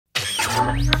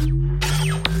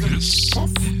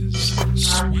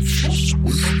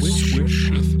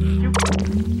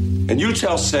And you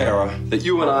tell Sarah that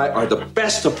you and I are the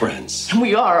best of friends. And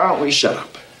we are, aren't we? Shut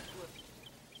up.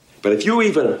 But if you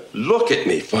even look at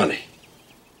me funny,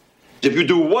 if you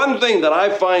do one thing that I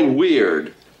find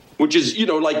weird, which is,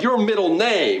 like your middle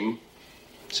name,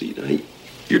 see,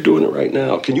 you're doing it right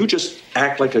now. Can you just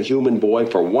act like a human boy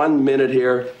for 1 minute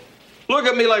here? Look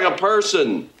at me like a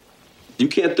person. You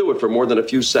can't do it for more than a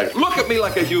few seconds. Look at me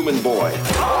like a human boy.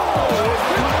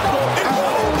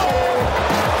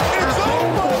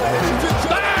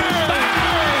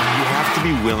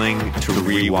 Be willing to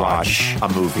rewatch a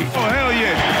movie. Oh, hell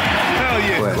yeah. Hell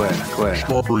yeah. Quit.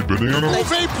 Strawberry banana.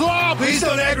 Fake plop. Please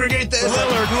don't aggregate this.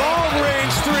 Lillard, long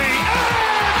range three.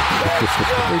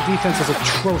 Their defense is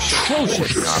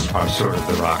atrocious. I'm sort of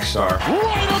the rock star.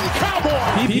 Right on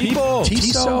Cowboy. People,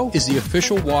 Tissot is the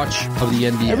official watch of the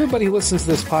NBA. Everybody who listens to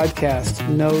this podcast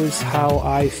knows how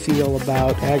I feel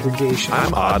about aggregation.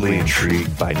 I'm oddly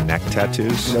intrigued by neck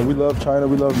tattoos. We love China.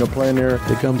 We love playing there.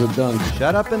 Here comes a dunk.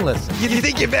 Shut up and listen. You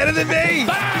think you're better than me?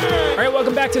 All right,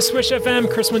 welcome back to Swish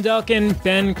FM. Chris Wendelkin,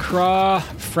 Ben Craw,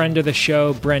 friend of the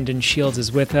show, Brendan Shields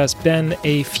is with us. Ben,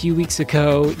 a few weeks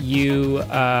ago, you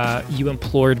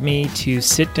implored me to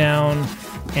sit down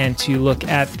and to look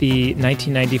at the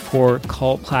 1994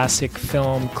 cult classic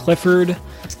film Clifford,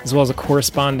 as well as a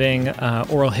corresponding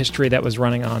oral history that was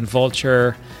running on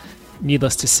Vulture.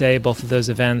 Needless to say, both of those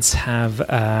events have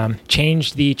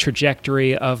changed the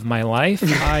trajectory of my life.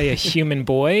 I, a human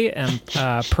boy, am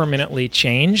permanently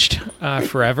changed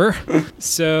forever.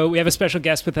 So we have a special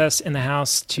guest with us in the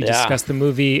house to discuss the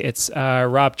movie. It's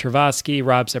Rob Travasky.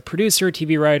 Rob's a producer,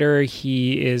 TV writer.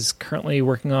 He is currently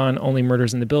working on Only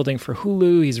Murders in the Building for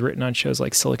Hulu. He's written on shows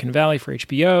like Silicon Valley for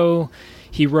HBO.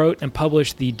 He wrote and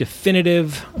published the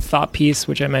definitive thought piece,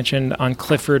 which I mentioned, on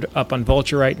Clifford, up on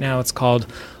Vulture right now. It's called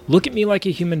Look at Me Like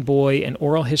a Human Boy, An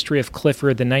Oral History of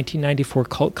Clifford, the 1994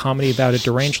 cult comedy about a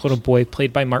deranged little boy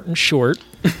played by Martin Short.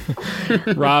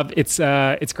 Rob, it's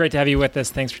great to have you with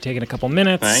us. Thanks for taking a couple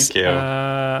minutes. Thank you.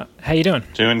 How you doing?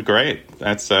 Doing great.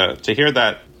 That's to hear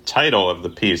that title of the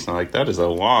piece, I'm like, that is a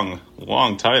long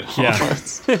title. Yeah.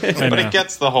 But it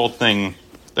gets the whole thing.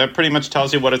 That pretty much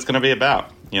tells you what it's going to be about.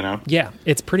 Yeah,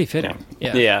 it's pretty fitting.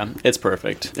 Yeah, it's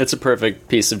perfect. It's a perfect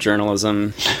piece of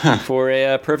journalism for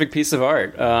a perfect piece of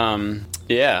art.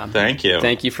 Yeah. Thank you.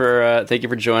 Thank you for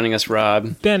joining us,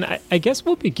 Rob. Ben, I guess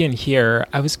we'll begin here.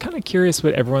 I was kind of curious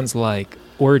what everyone's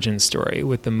origin story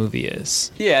with the movie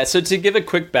is. Yeah, so to give a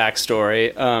quick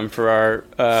backstory for our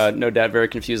no doubt very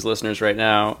confused listeners right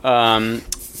now,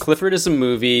 Clifford is a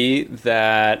movie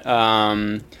that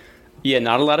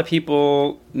not a lot of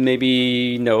people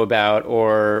maybe know about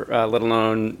or let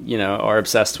alone, are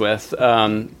obsessed with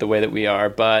the way that we are.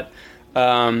 But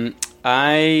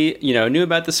I, knew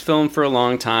about this film for a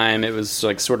long time. It was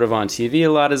sort of on TV a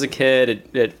lot as a kid.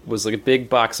 It was a big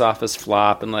box office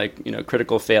flop and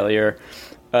critical failure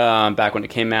back when it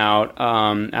came out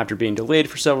after being delayed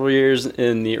for several years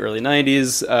in the early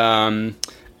 90s.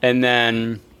 And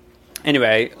then,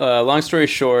 anyway, long story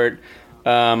short,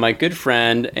 my good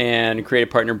friend and creative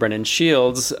partner Brendan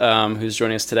Shields, who's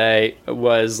joining us today,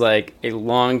 was a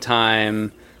long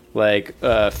time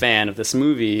fan of this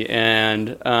movie,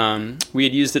 and we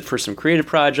had used it for some creative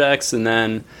projects, and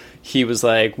then he was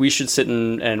like, we should sit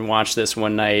and watch this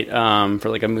one night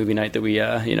for a movie night that we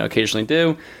occasionally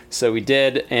do. So we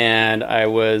did, and I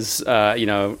was I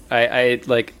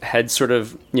had sort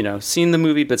of seen the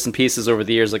movie bits and pieces over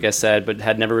the years, like I said, but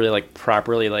had never really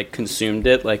properly consumed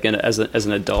it as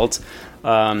an adult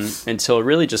until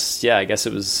really just I guess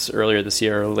it was earlier this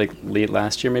year or late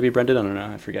last year, maybe. Brendan, I don't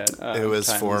know, I forget. It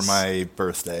was for my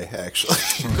birthday, actually.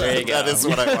 There you go. That is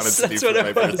what I wanted to do for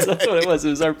my birthday. That's what it was. It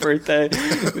was our birthday.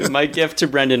 My gift to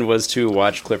Brendan was to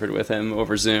watch Clifford with him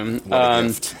over Zoom. What a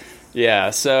gift. Yeah,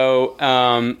 so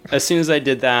as soon as I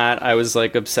did that, I was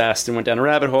obsessed and went down a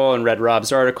rabbit hole and read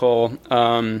Rob's article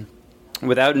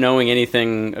without knowing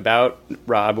anything about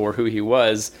Rob or who he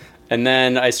was. And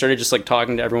then I started just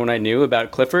talking to everyone I knew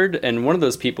about Clifford, and one of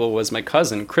those people was my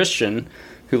cousin, Christian,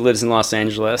 who lives in Los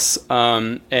Angeles.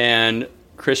 And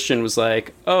Christian was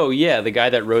like, oh yeah, the guy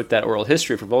that wrote that oral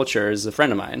history for Vulture is a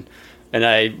friend of mine. And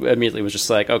I immediately was just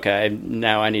like, okay,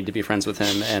 now I need to be friends with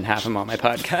him and have him on my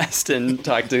podcast and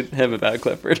talk to him about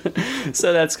Clifford.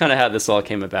 So that's kind of how this all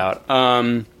came about.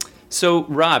 So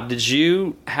Rob, did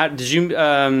you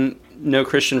know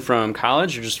Christian from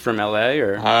college or just from LA?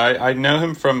 Or I know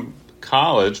him from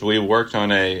college. We worked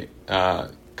on a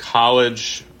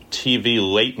college TV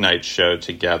late night show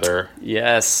together.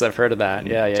 Yes, I've heard of that.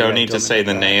 Yeah. Don't need to say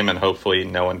the name, and hopefully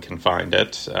no one can find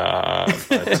it.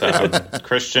 But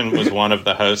Christian was one of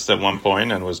the hosts at one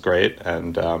point and was great.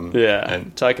 And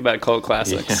and talk about cult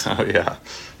classics. Yeah.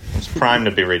 It's primed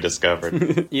to be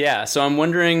rediscovered. Yeah, so I'm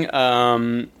wondering,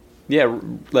 Rob,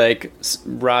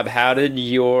 how did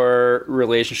your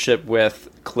relationship with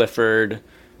Clifford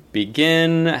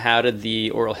begin? How did the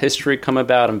oral history come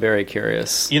about? I'm very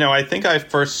curious. I think I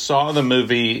first saw the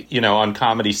movie, on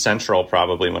Comedy Central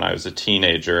probably when I was a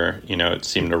teenager. It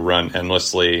seemed to run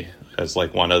endlessly as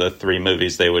like one of the 3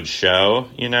 movies they would show,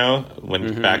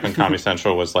 back when Comedy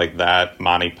Central was like that,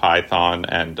 Monty Python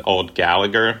and old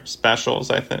Gallagher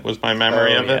specials, I think was my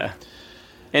memory of it.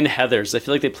 And Heathers. I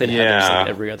feel like they played Heathers like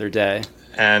every other day.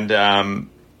 And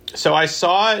so I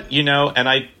saw it, and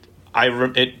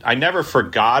I never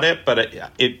forgot it, but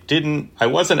it didn't. I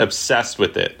wasn't obsessed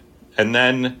with it. And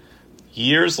then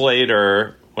years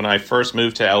later, when I first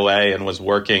moved to LA and was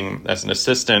working as an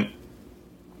assistant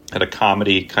at a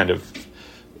comedy kind of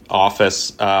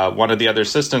office, one of the other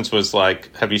assistants was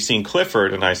like, "Have you seen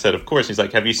Clifford?" And I said, "Of course." He's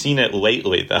like, "Have you seen it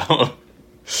lately, though?"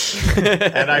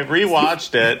 And I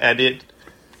rewatched it, and it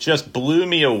just blew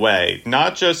me away.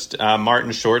 Not just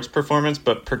Martin Short's performance,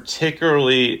 but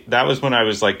particularly that was when I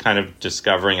was like kind of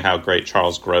discovering how great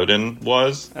Charles Grodin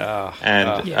was.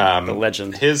 The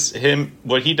legend.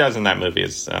 What he does in that movie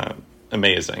is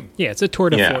amazing. Yeah, it's a tour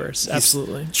de force.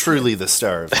 Absolutely. Truly the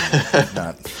star of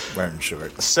not Martin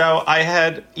Short. So I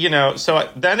had,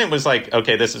 then it was like,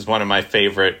 okay, this is one of my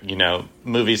favorite,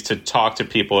 movies to talk to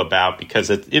people about, because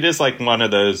it is like one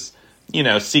of those,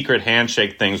 secret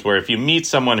handshake things where if you meet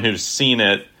someone who's seen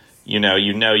it,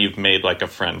 you've made like a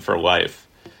friend for life.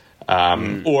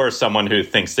 Or someone who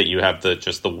thinks that you have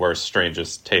the worst,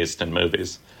 strangest taste in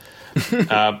movies.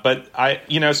 But then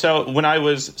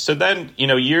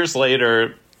years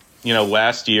later,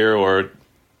 last year, or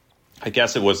I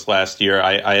guess it was last year,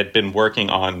 I had been working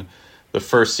on the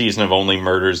first season of Only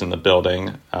Murders in the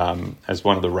Building as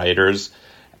one of the writers.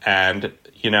 And,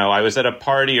 I was at a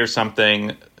party or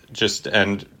something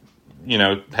had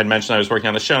mentioned I was working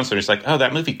on the show. And so he's like, "Oh,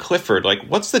 that movie Clifford, like,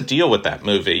 what's the deal with that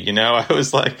movie?" I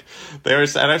was like,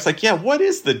 yeah, what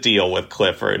is the deal with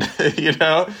Clifford?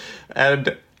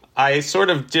 And I sort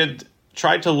of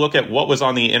tried to look at what was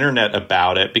on the internet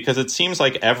about it, because it seems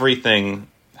like everything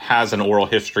has an oral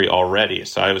history already.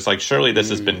 So I was like, surely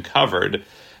this has been covered.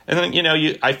 And then,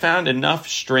 I found enough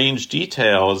strange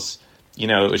details.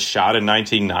 It was shot in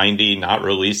 1990, not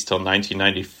released till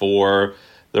 1994.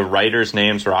 The writers'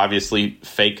 names were obviously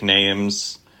fake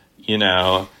names,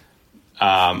 J.D.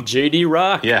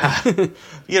 Rock. Yeah.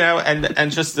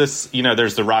 And just this,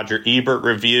 there's the Roger Ebert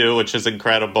review, which is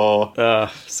incredible.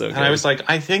 So good. And I was like,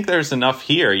 I think there's enough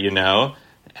here,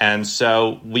 And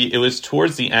so it was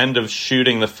towards the end of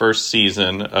shooting the first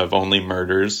season of Only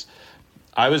Murders.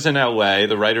 I was in LA.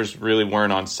 The writers really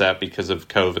weren't on set because of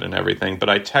COVID and everything. But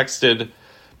I texted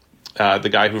the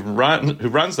guy who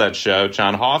runs that show,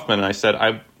 John Hoffman, and I said,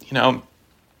 I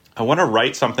want to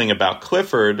write something about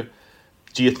Clifford.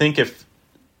 Do you think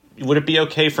would it be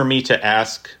okay for me to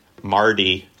ask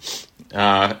Marty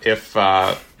if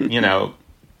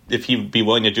he'd be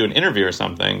willing to do an interview or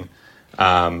something?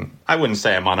 I wouldn't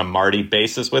say I'm on a Marty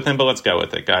basis with him, but let's go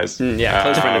with it, guys.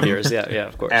 Close friend of yours. Yeah,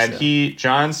 of course. And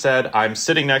John said, "I'm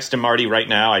sitting next to Marty right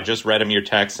now. I just read him your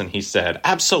text," and he said,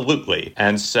 "Absolutely."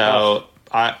 And so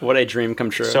what a dream come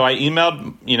true. So I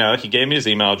emailed, he gave me his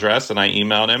email address, and I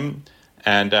emailed him,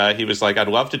 and he was like, "I'd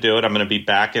love to do it. I'm going to be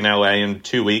back in LA in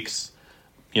 2 weeks.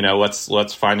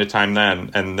 Let's find a time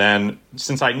then." And then,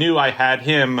 since I knew I had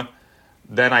him,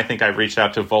 then I think I reached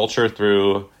out to Vulture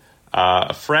through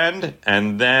a friend,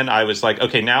 and then I was like,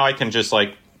 okay, now I can just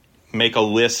like make a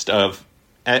list of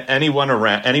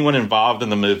anyone involved in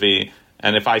the movie,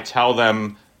 and if I tell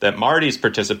them that Marty's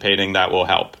participating, that will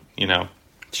help,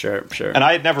 Sure. And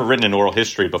I had never written an oral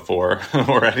history before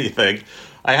or anything.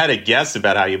 I had a guess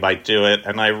about how you might do it,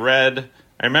 and I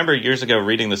remember years ago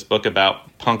reading this book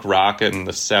about punk rock in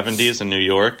the 70s in New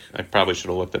York. I probably should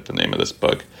have looked at the name of this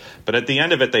book. But at the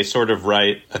end of it, they sort of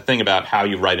write a thing about how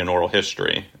you write an oral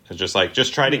history. It's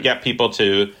just try to get people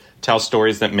to tell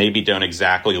stories that maybe don't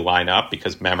exactly line up,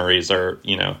 because memories are,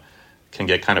 can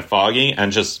get kind of foggy,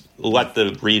 and just let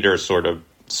the reader sort of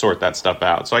sort that stuff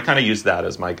out. So I kind of used that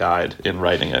as my guide in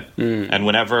writing it. And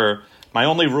my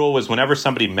only rule was whenever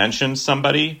somebody mentioned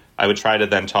somebody, I would try to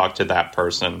then talk to that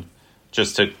person,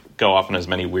 just to go off on as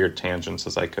many weird tangents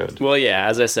as I could. Well, yeah,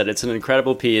 as I said, it's an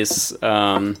incredible piece.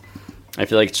 I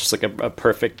feel like it's just like a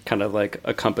perfect kind of like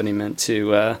accompaniment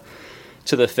to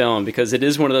to the film, because it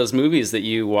is one of those movies that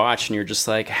you watch and you're just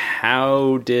like,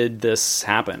 how did this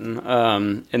happen?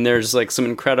 And there's like some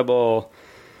incredible,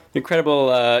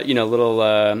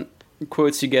 little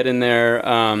quotes you get in there.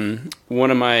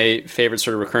 One of my favorite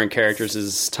sort of recurring characters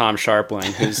is Tom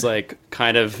Sharpling, who's like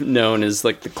kind of known as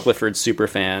like the Clifford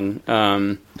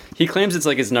superfan. He claims it's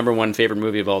like his number one favorite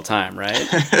movie of all time,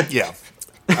 right? Yeah.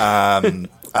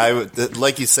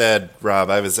 Like you said, Rob,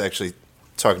 I was actually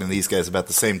talking to these guys about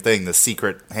the same thing, the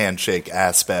secret handshake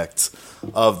aspect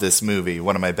of this movie.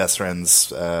 One of my best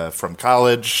friends from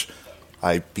college,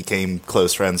 I became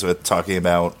close friends with, talking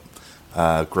about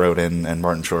Grodin and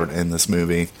Martin Short in this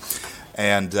movie.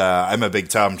 And I'm a big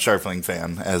Tom Sharpling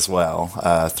fan as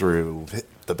well, through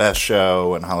The Best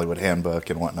Show and Hollywood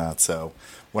Handbook and whatnot. So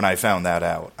when I found that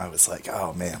out, I was like,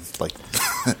 oh man, like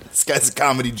this guy's a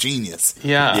comedy genius.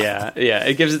 Yeah.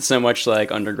 It gives it so much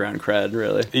like underground cred,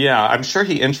 really. Yeah, I'm sure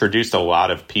he introduced a lot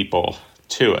of people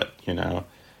to it, you know.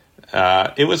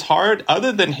 It was hard.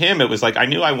 Other than him, it was like I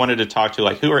knew I wanted to talk to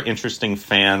like who are interesting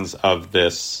fans of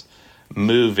this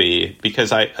movie,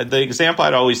 because the example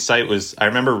I'd always cite was I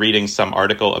remember reading some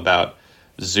article about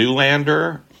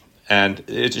Zoolander, and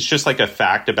it's just like a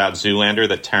fact about Zoolander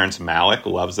that Terrence Malick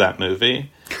loves that movie.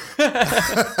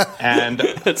 And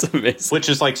that's amazing. Which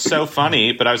is like so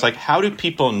funny, but I was like, how do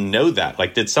people know that?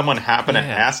 Like, did someone happen to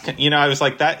ask him? You know, I was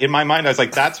like that in my mind. I was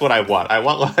like, that's what I want. I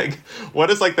want like, what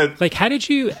is like the like? How did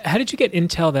you get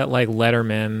intel that like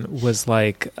Letterman was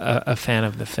like a fan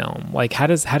of the film? Like, how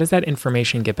does that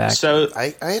information get back? So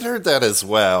I had heard that as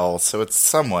well. So it's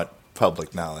somewhat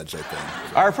public knowledge, I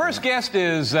think. Our first guest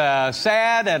is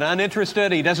sad and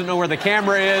uninterested. He doesn't know where the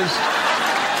camera is.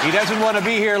 He doesn't want to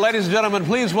be here. Ladies and gentlemen,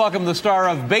 please welcome the star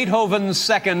of Beethoven's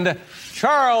Second,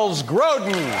 Charles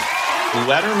Grodin.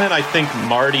 Letterman, I think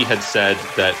Marty had said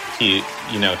that he,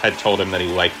 had told him that he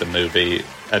liked the movie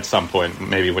at some point,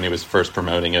 maybe when he was first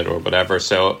promoting it or whatever.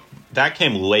 So that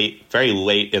came late, very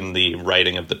late in the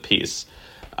writing of the piece,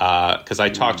 because I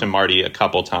talked to Marty a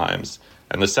couple times.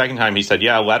 And the second time he said,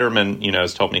 yeah, Letterman,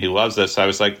 has told me he loves this. So I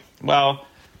was like, well,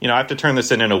 I have to turn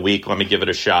this in a week. Let me give it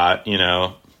a shot,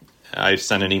 I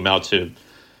sent an email to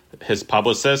his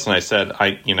publicist and I said,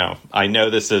 I know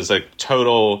this is a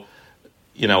total,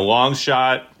 long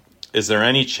shot. Is there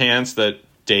any chance that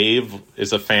Dave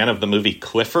is a fan of the movie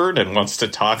Clifford and wants to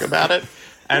talk about it?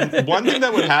 And one thing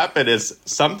that would happen is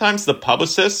sometimes the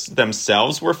publicists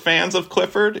themselves were fans of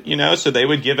Clifford, so they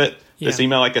would give it this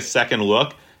email like a second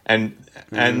look. And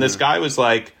this guy was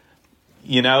like,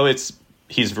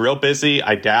 he's real busy.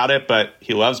 I doubt it, but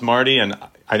he loves Marty, and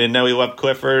I didn't know he loved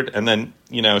Clifford. And then,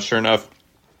 sure enough,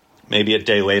 maybe a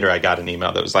day later, I got an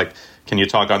email that was like, can you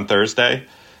talk on Thursday?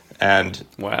 And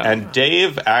and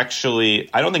Dave actually,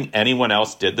 I don't think anyone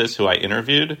else did this who I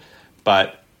interviewed,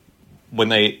 but when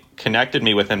they connected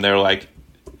me with him, they were like,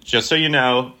 just so you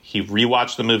know, he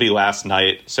rewatched the movie last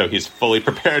night, so he's fully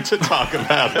prepared to talk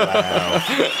about it. Wow.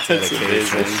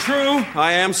 It's true.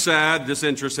 I am sad,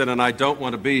 disinterested, and I don't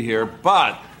want to be here,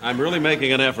 but I'm really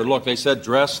making an effort. Look, they said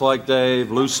dress like Dave,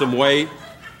 lose some weight,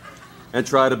 and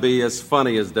try to be as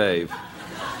funny as Dave.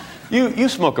 You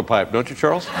smoke a pipe, don't you,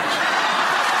 Charles?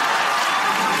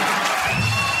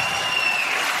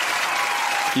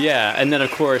 Yeah, and then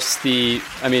of course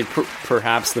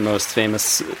perhaps the most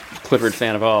famous Clifford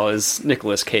fan of all is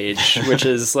Nicolas Cage, which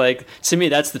is like, to me,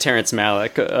 that's the Terrence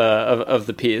Malick of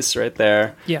the piece right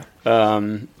there. Yeah.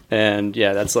 And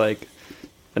yeah, that's like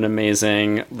an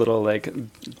amazing little like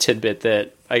tidbit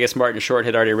that I guess Martin Short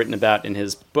had already written about in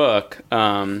his book.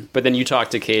 But then you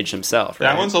talked to Cage himself, right?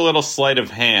 That one's a little sleight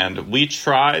of hand. We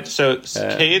tried. So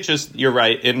Cage is, you're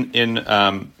right, in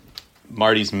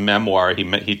Marty's memoir,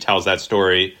 he tells that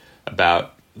story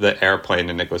about the airplane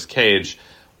and Nicolas Cage.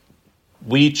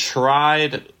 We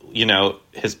tried,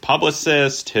 his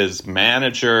publicist, his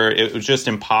manager. It was just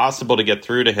impossible to get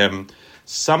through to him.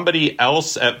 Somebody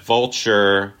else at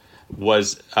Vulture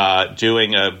was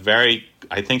doing an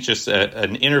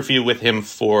interview with him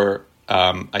for,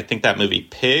 I think that movie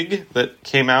Pig that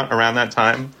came out around that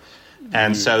time.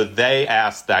 And so they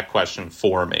asked that question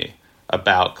for me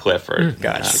about Clifford.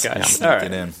 Gotcha. All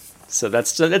right. So that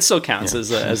still counts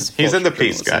as he's in the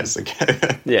piece, guys.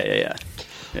 Yeah.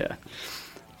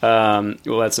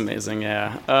 Well, that's amazing.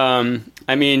 Yeah.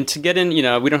 To get in,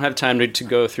 we don't have time to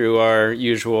go through our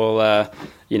usual,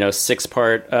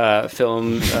 6-part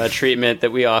film treatment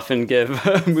that we often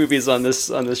give movies on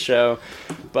this show.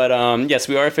 But yes,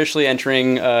 we are officially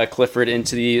entering Clifford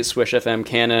into the Swish FM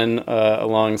canon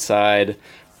alongside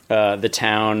The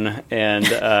Town and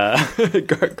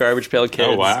Garbage Pail Kids.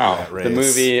 Oh wow, the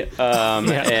movie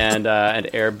and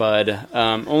Air Bud.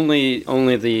 Only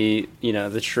the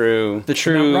the true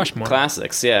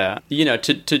classics. Yeah,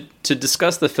 to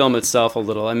discuss the film itself a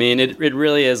little. I mean, it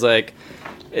really is like.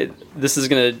 This is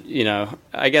gonna,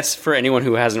 I guess for anyone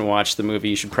who hasn't watched the movie,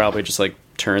 you should probably just like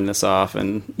turn this off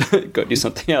and go do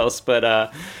something else.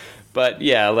 But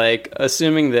yeah, like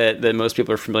assuming that most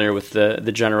people are familiar with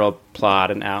the general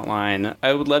plot and outline,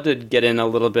 I would love to get in a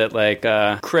little bit. Like,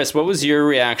 Chris, what was your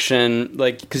reaction?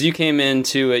 Like, because you came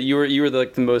into it, you were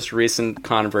like the most recent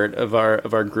convert of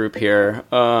our group here.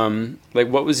 Like,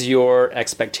 what was your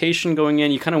expectation going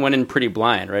in? You kind of went in pretty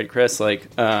blind, right, Chris?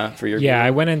 Like, for your group?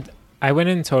 I went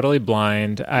in totally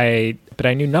blind. But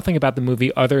I knew nothing about the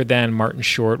movie other than Martin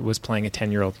Short was playing a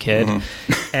 10-year-old kid.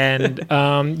 Mm-hmm. And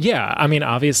I mean,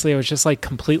 obviously I was just like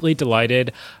completely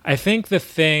delighted. I think the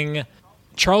thing,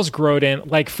 Charles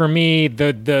Grodin, like for me,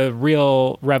 the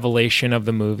real revelation of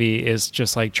the movie is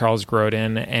just like Charles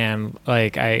Grodin. And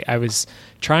like I was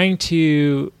trying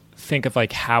to think of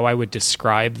like how I would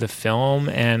describe the film,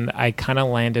 and I kind of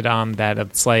landed on that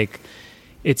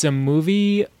it's a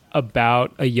movie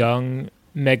about a young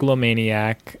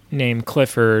megalomaniac named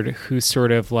Clifford who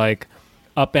sort of like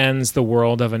upends the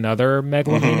world of another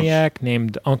megalomaniac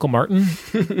named Uncle Martin.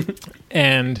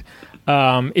 And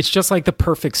it's just like the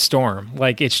perfect storm.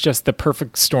 Like it's just the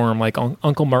perfect storm. Like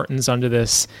Uncle Martin's under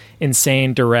this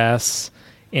insane duress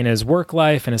in his work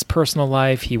life and his personal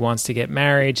life. He wants to get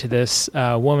married to this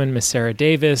woman, Miss Sarah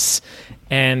Davis,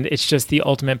 and it's just the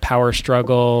ultimate power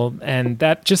struggle. And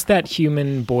that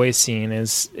human boy scene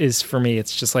is for me,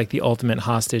 it's just like the ultimate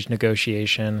hostage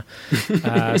negotiation.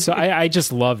 So I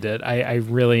just loved it. I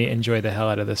really enjoyed the hell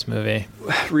out of this movie.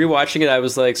 Rewatching it, I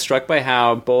was like struck by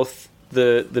how both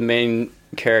the main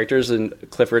characters and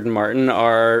Clifford and Martin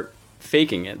are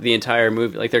faking it the entire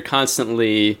movie. Like they're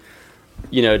constantly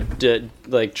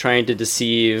like trying to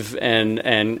deceive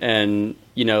and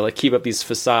like keep up these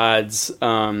facades.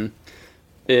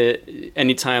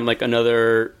 Anytime like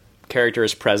another character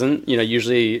is present,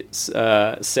 usually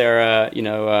Sarah,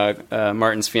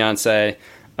 Martin's fiance,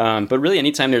 but really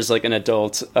anytime there's like an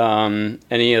adult,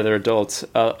 any other adult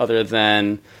other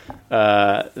than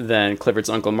Clifford's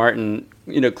Uncle Martin,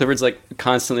 Clifford's like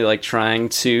constantly like trying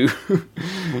to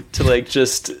to like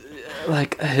just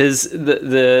like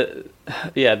the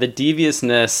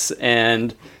deviousness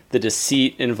and the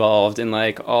deceit involved in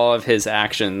like all of his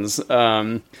actions,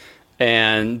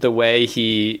 and the way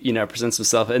he presents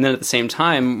himself. And then at the same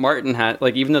time, Martin had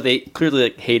like, even though they clearly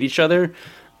like hate each other,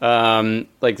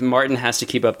 like Martin has to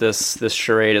keep up this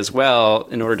charade as well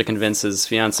in order to convince his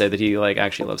fiance that he like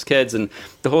actually loves kids. And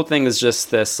the whole thing is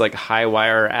just this like high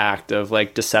wire act of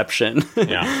like deception,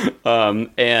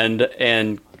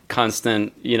 and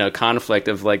constant conflict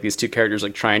of like these two characters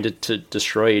like trying to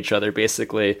destroy each other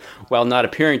basically, while not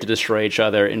appearing to destroy each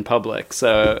other in public.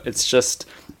 So it's just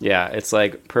it's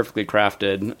like perfectly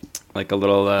crafted, like a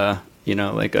little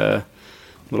like a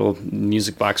little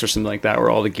music box or something like that, where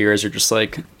all the gears are just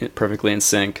like perfectly in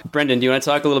sync. Brendan, do you want to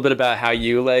talk a little bit about how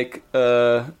you like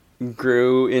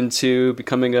grew into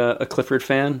becoming a Clifford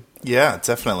fan? Yeah,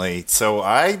 definitely. So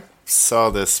I saw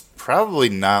this probably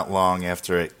not long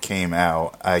after it came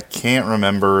out. I can't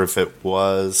remember if it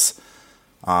was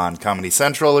on Comedy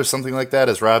Central or something like that.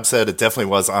 As Rob said, it definitely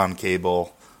was on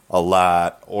cable a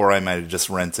lot, or I might have just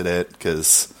rented it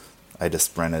because I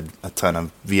just rented a ton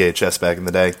of VHS back in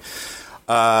the day.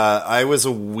 I was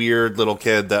a weird little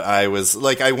kid that I was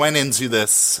like, I went into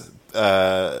this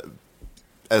as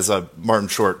a Martin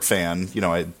Short fan.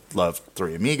 I loved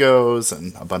Three Amigos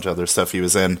and a bunch of other stuff he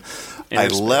was in. I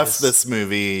left this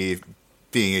movie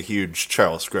being a huge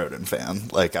Charles Grodin fan.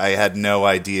 Like, I had no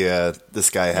idea this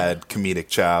guy had comedic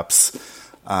chops.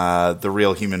 The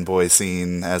real human boy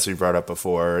scene, as we brought up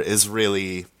before, is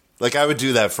really... Like, I would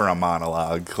do that for a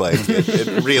monologue. Like,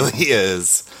 it really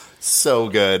is so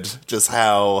good, just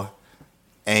how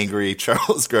angry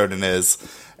Charles Grodin is.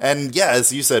 And, yeah,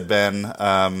 as you said, Ben,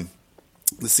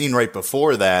 the scene right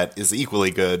before that is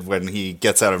equally good when he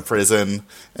gets out of prison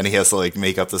and he has to like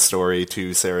make up the story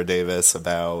to Sarah Davis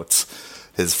about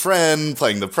his friend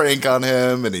playing the prank on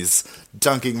him, and he's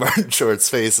dunking Martin Short's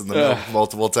face in the milk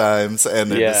multiple times,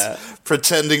 and they're just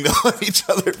pretending to love each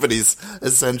other, but he's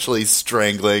essentially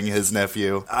strangling his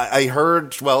nephew. I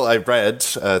read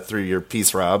through your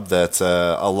piece, Rob, that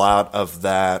a lot of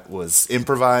that was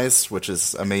improvised, which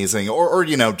is amazing, or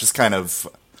just kind of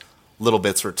little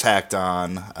bits were tacked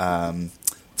on.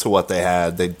 to what they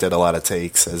had. They did a lot of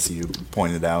takes, as you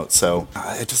pointed out. So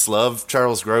I just love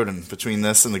Charles Grodin. Between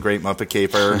this and The Great Muppet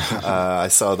Caper, I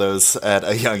saw those at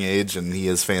a young age, and he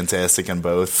is fantastic in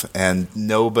both. And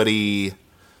nobody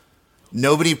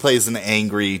plays an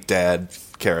angry dad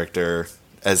character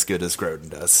as good as Grodin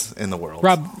does in the world.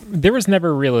 Rob, there was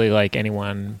never really like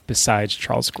anyone besides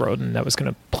Charles Grodin that was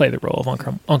going to play the role of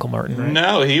Uncle Martin, right?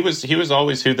 No, he was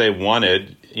always who they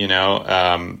wanted, you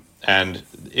know. And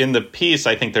in the piece,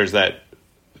 I think there's that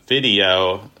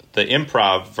video, the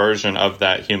improv version of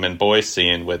that human boy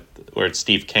scene where it's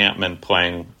Steve Campman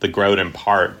playing the Grodin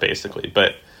part, basically.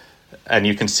 And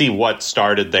you can see what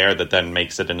started there that then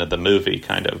makes it into the movie,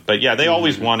 kind of. But yeah, they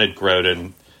always wanted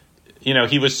Grodin. You know,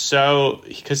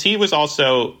 because he was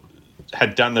also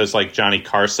had done those like Johnny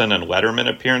Carson and Letterman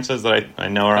appearances that I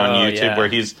know are on YouTube, where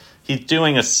he's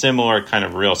doing a similar kind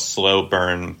of real slow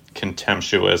burn,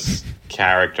 contemptuous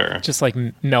character, just like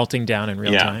melting down in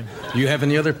real time. Do you have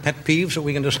any other pet peeves that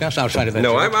we can discuss outside of that?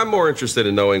 No, I'm more interested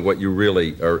in knowing what you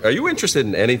really are. Are you interested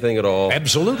in anything at all?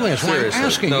 Absolutely, that's why I'm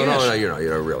asking. No,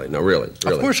 really.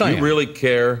 Of course I am. You really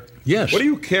care? Yes. What do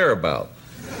you care about?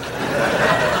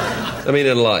 I mean,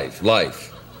 in life.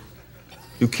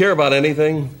 You care about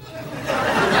anything?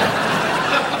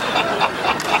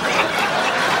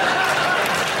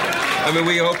 I mean,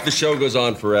 we hope the show goes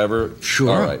on forever. Sure.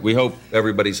 All right. We hope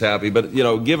everybody's happy. But, you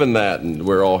know, given that and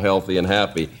we're all healthy and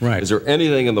happy, right. Is there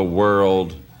anything in the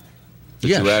world that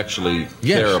you actually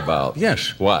care about?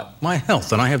 Yes. What? My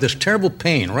health. And I have this terrible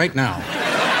pain right now.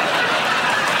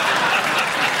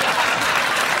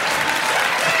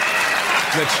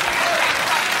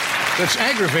 That's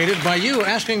aggravated by you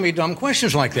asking me dumb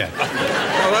questions like that.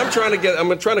 Well, I'm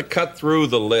trying to cut through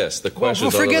the list, the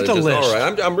questions. Well, forget the list. All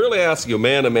right, I'm really asking you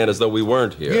man to man as though we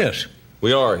weren't here. Yes.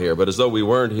 We are here, but as though we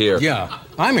weren't here. Yeah,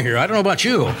 I'm here. I don't know about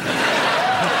you.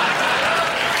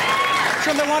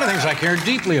 Sure, there are a lot of things I care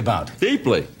deeply about.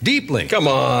 Deeply? Deeply. Come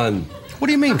on. What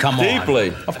do you mean, come on?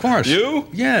 Deeply. Of course. You?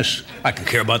 Yes. I can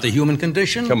care about the human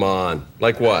condition. Come on.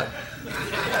 Like what?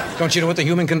 Don't you know what the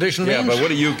human condition means? Yeah, but what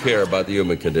do you care about the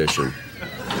human condition?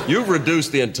 You've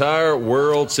reduced the entire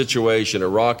world situation,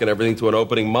 Iraq and everything, to an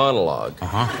opening monologue.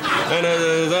 Uh-huh. And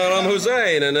Saddam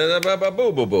Hussein and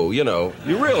boo-boo-boo. You know,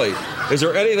 you really... Is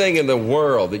there anything in the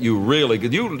world that you really...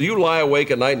 Do you lie awake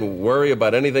at night and worry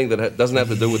about anything that doesn't have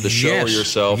to do with the show or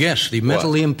yourself? Yes, the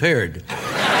mentally impaired.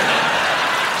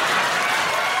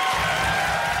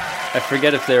 I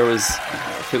forget if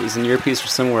it was in your piece or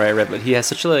somewhere I read, but he has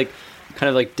such a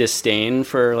kind of disdain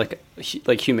for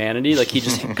like humanity. Like he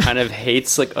just kind of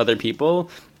hates like other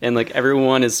people, and like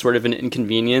everyone is sort of an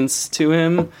inconvenience to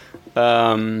him.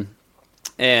 And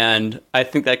I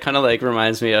think that kind of like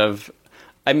reminds me of,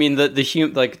 I mean,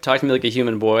 the Talk to Me Like a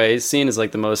Human Boy scene is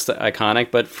like the most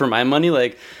iconic, but for my money,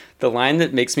 like the line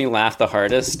that makes me laugh the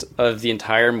hardest of the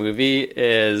entire movie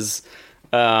is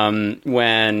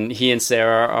when he and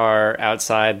Sarah are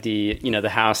outside the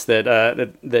house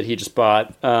that he just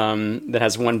bought, that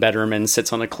has one bedroom and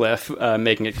sits on a cliff,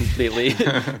 making it completely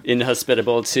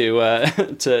inhospitable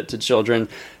to children.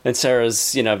 And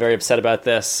Sarah's very upset about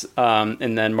this.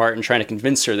 And then Martin, trying to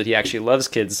convince her that he actually loves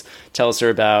kids, tells her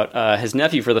about his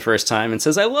nephew for the first time and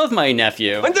says, "I love my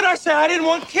nephew." When did I say I didn't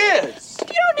want kids?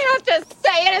 You don't have to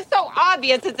say it. It's so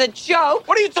obvious. It's a joke.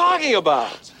 What are you talking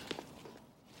about?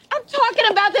 I'm talking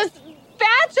about this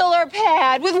bachelor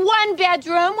pad with one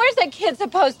bedroom. Where's a kid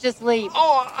supposed to sleep?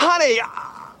 Oh, honey,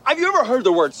 have you ever heard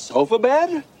the word sofa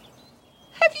bed?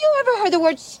 Have you ever heard the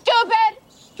word stupid?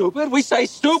 Stupid? We say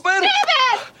stupid?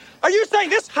 Stupid! Are you saying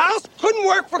this house couldn't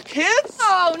work for kids?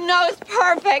 Oh, no, it's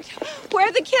perfect. Where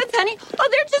are the kids, honey? Oh,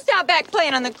 they're just out back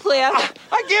playing on the cliff.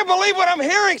 I can't believe what I'm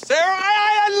hearing, Sarah.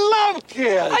 I love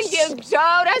kids. Oh, you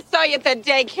don't. I saw you at the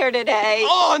daycare today.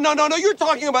 Oh, no. You're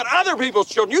talking about other people's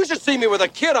children. You should see me with a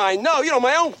kid I know.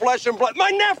 My own flesh and blood. My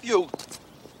nephew.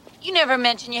 You never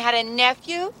mentioned you had a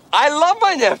nephew. I love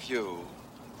my nephew.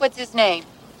 What's his name?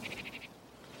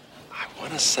 I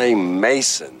want to say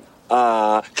Mason.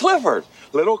 Clifford.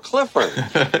 Little Clifford.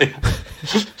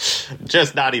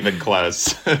 Just not even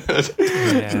close.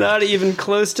 Not even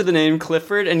close to the name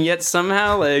Clifford, and yet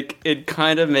somehow like it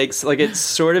kind of makes like it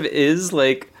sort of is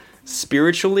like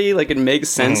spiritually like it makes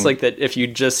sense like that if you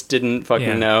just didn't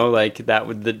fucking know like that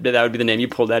would be the name you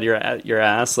pulled out of your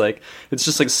ass. Like it's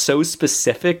just like so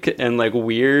specific and like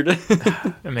weird.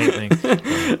 Amazing.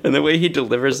 And the way he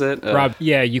delivers it. Rob,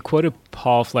 you quoted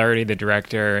Paul Flaherty, the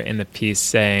director, in the piece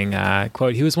saying,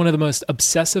 quote, "He was one of the most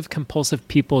obsessive compulsive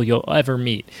people you'll ever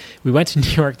meet. We went to New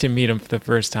York to meet him for the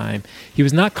first time. He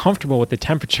was not comfortable with the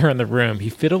temperature in the room. He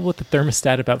fiddled with the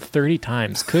thermostat about 30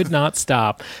 times, could not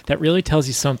stop. That really tells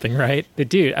you something amazing, right? The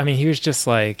dude, I mean, he was just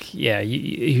like,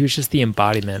 he was just the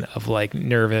embodiment of like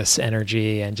nervous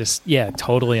energy and just,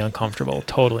 totally uncomfortable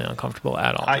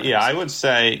at all. I would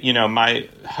say, my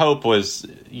hope was,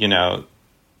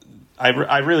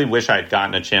 I really wish I had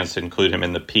gotten a chance to include him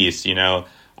in the piece.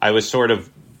 I was sort of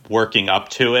working up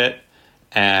to it,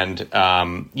 and,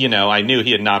 I knew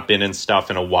he had not been in stuff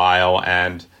in a while,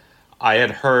 and I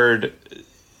had heard,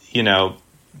 he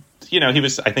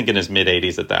was, I think, in his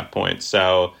mid-80s at that point.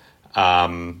 So, at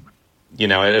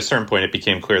a certain point, it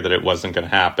became clear that it wasn't going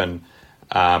to happen.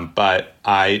 But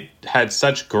I had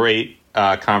such great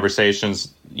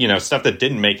conversations, stuff that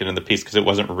didn't make it in the piece because it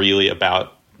wasn't really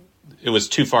about, it was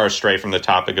too far astray from the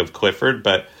topic of Clifford.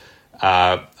 But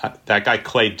that guy,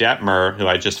 Clay Detmer, who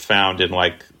I just found in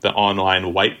like the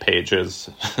online white pages,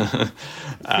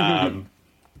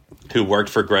 who worked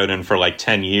for Grodin for like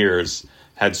 10 years,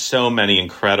 had so many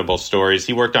incredible stories.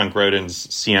 He worked on Grodin's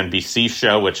CNBC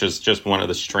show, which is just one of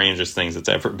the strangest things that's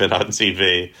ever been on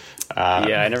TV.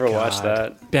 I never watched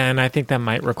that. Ben, I think that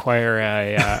might require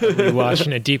a rewatch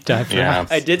and a deep dive.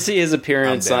 I did see his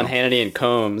appearance on Hannity and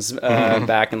Combs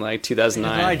back in like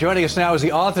 2009. All right, joining us now is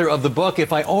the author of the book,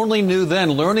 If I Only Knew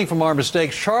Then, Learning from Our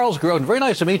Mistakes, Charles Grodin. Very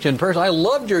nice to meet you in person. I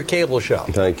loved your cable show.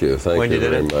 Thank you. Thank you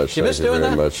very much. You miss doing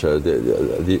that?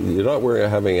 You're not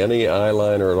having any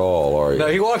eyeliner at all, are you? No,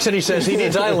 he walks in, he says he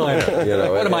needs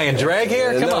eyeliner. What am I in drag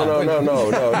here? Come on. No.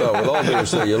 With all due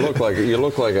respect, you look like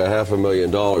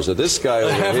 $500,000. This guy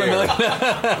over here.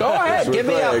 Go ahead, give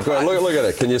me up. Look at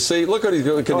it. Can you see? Look what he's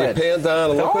doing. Can you pan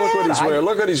down and look what he's wearing?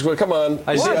 Look what he's wearing. Come on.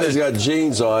 I see he's got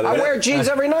jeans on. I wear jeans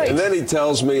every night. And then he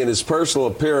tells me in his personal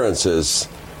appearances,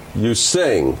 you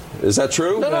sing. Is that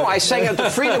true? No. I sang at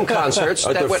the Freedom concerts.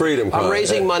 I'm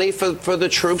raising money for the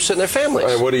troops and their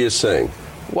families. And what do you sing?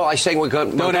 Well, I sang with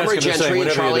Montgomery Gentry and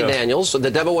Charlie Daniels.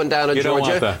 The Devil Went Down in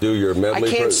Georgia. Do your medley.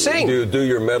 I can't sing. Do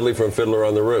your medley from Fiddler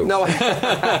on the Roof. No,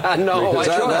 Because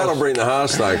that'll bring the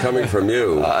hostile coming from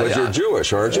you. Because you're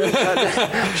Jewish, aren't you?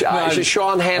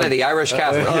 Sean Hannity, Irish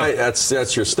Catholic. Right,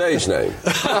 that's your stage name.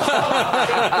 That's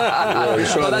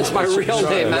my real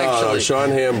name, actually. No, Sean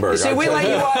Hamburg. You see, we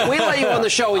let you on the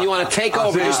show when you want to take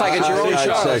over, just like it's your own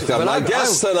show. My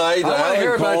guests tonight,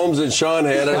 Alan Combs and Sean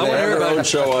Hannity, they have their own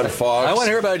show on Fox. I want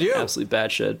to hear about you. Absolutely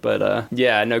bad shit, but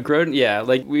Grodin.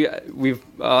 Like we've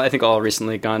I think all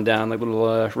recently gone down like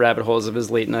little rabbit holes of his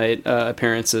late night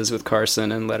appearances with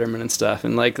Carson and Letterman and stuff,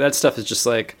 and like that stuff is just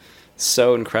like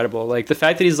so incredible. Like the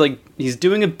fact that he's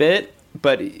doing a bit,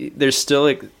 but there's still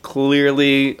like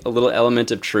clearly a little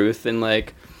element of truth, and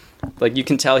like you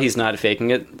can tell he's not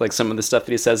faking it. Like some of the stuff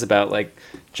that he says about like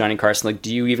Johnny Carson, like,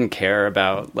 do you even care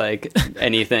about like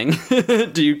anything?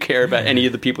 Do you care about any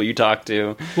of the people you talk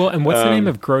to? Well, and what's the name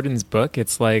of Grodin's book?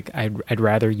 It's like I'd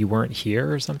rather you weren't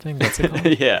here or something. What's it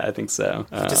called? Yeah, I think so.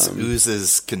 He just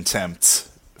oozes contempt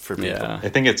for people. Yeah. I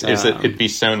think it'd be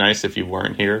so nice if you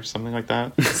weren't here, something like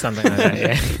that. Something like that.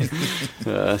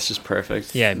 Yeah. It's just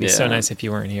perfect. Yeah, it'd be so nice if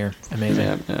you weren't here.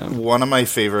 Amazing. Yeah. One of my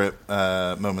favorite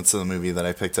moments of the movie that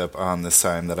I picked up on this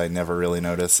time that I never really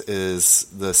noticed is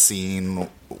the scene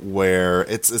where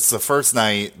it's the first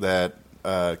night that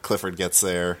Clifford gets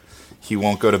there. He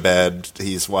won't go to bed.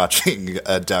 He's watching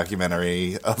a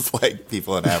documentary of like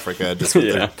people in Africa just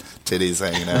with their titties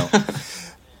hanging out.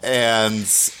 And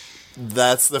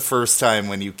that's the first time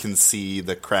when you can see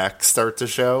the cracks start to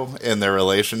show in their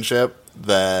relationship,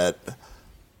 that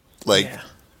like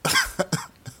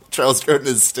Charles Grodin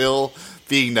is still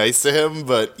being nice to him,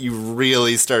 but you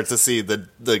really start to see the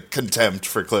contempt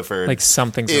for Clifford, like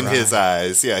something's in wrong. his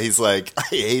eyes. Yeah, he's like, I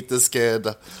hate this kid.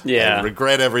 I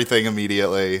regret everything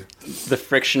immediately. The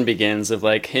friction begins of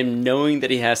like him knowing that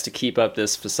he has to keep up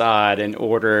this facade in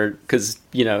order, because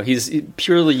he's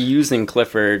purely using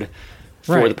Clifford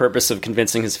for the purpose of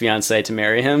convincing his fiancée to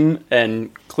marry him,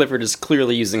 and Clifford is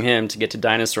clearly using him to get to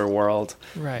Dinosaur World.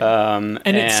 Right. And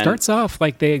it starts off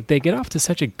like they get off to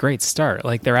such a great start.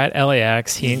 Like they're at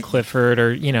LAX, he and Clifford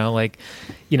are,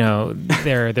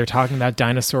 they're talking about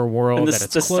Dinosaur World, that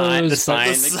it's closed. The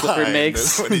sign that Clifford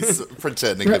makes when he's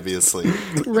pretending to be asleep.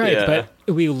 Right, but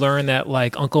we learn that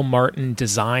like Uncle Martin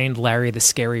designed Larry the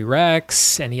Scary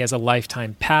Rex, and he has a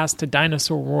lifetime pass to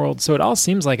Dinosaur World. So it all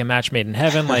seems like a match made in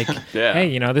heaven. Like,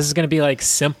 hey, this is going to be like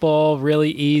simple,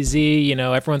 really easy.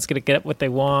 Everyone's going to get what they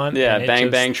want. Yeah,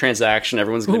 bang transaction.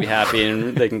 Everyone's going to be happy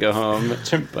and they can go home.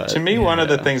 To me, one of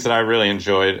the things that I really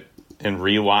enjoyed in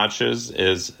rewatches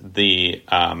is the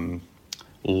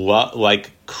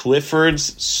like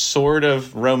Clifford's sort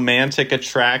of romantic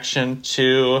attraction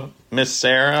to Miss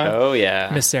Sarah. Oh, yeah.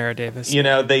 Miss Sarah Davis. You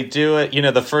know, they do it, you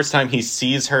know, the first time he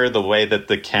sees her, the way that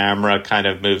the camera kind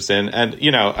of moves in. And, you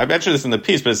know, I mentioned this in the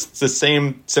piece, but it's the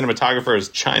same cinematographer as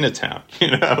Chinatown,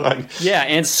 you know? Like, yeah,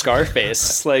 and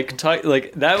Scarface. like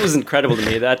that was incredible to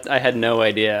me. That I had no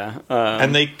idea.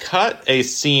 And they cut a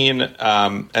scene,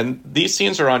 and these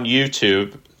scenes are on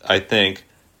YouTube, I think,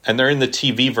 and they're in the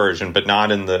TV version, but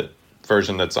not in the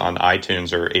version that's on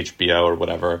iTunes or HBO or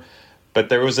whatever. But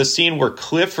there was a scene where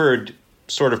Clifford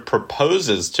sort of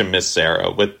proposes to Miss Sarah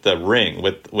with the ring,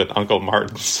 with Uncle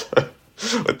Martin's,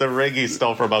 with the ring he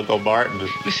stole from Uncle Martin.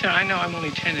 Listen, I know I'm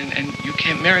only 10 and you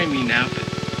can't marry me now, but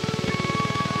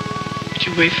would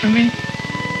you wait for me?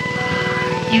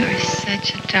 You are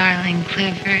such a darling,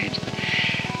 Clifford.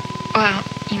 Well,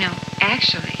 you know,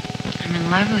 actually, I'm in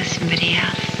love with somebody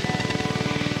else.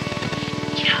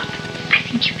 You know, I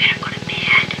think you better go to bed.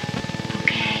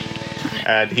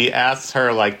 And he asks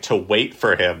her, like, to wait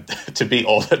for him to be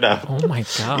old enough. Oh, my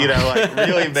God. You know, like,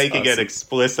 really making it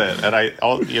explicit. And I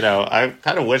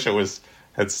kind of wish it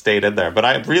had stayed in there. But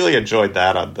I really enjoyed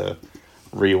that on the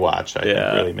rewatch. I think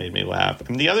it really made me laugh.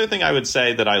 And the other thing I would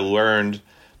say that I learned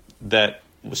that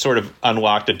sort of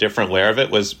unlocked a different layer of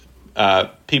it was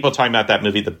people talking about that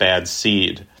movie, The Bad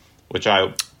Seed, which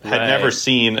I had never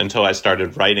seen until I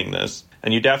started writing this.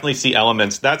 And you definitely see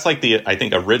elements. That's like the, I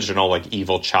think, original like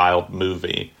Evil Child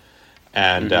movie,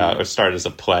 and it started as a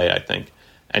play, I think.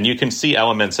 And you can see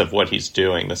elements of what he's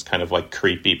doing. This kind of like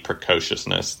creepy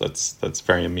precociousness. That's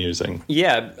very amusing.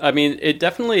 Yeah, I mean, it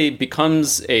definitely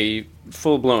becomes a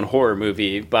full blown horror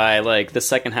movie by like the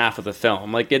second half of the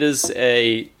film. Like it is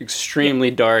a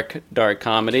extremely dark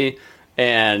comedy,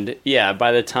 and yeah,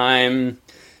 by the time.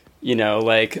 You know,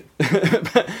 like,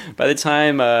 by the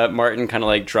time Martin kind of,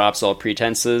 like, drops all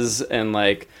pretenses and,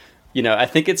 like, you know, I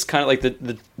think it's kind of, like,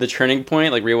 the turning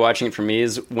point, like, rewatching it for me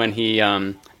is when he,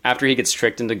 after he gets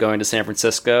tricked into going to San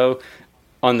Francisco,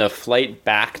 on the flight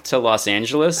back to Los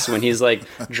Angeles, when he's, like,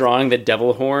 drawing the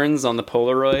devil horns on the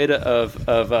Polaroid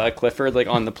of Clifford, like,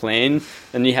 on the plane,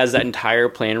 and he has that entire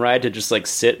plane ride to just, like,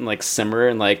 sit and, like, simmer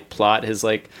and, like, plot his,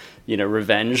 like, you know,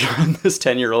 revenge on this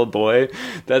 10-year-old boy.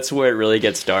 That's where it really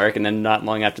gets dark. And then not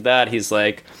long after that, he's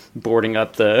like boarding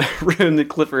up the room that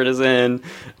Clifford is in.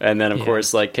 And then, of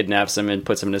course, like kidnaps him and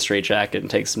puts him in a straitjacket and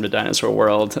takes him to Dinosaur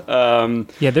World.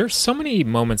 There's so many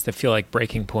moments that feel like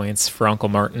breaking points for Uncle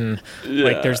Martin. Yeah.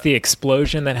 Like there's the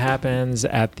explosion that happens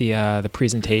at the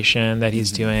presentation that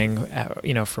he's doing,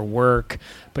 you know, for work.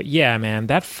 But yeah, man,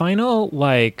 that final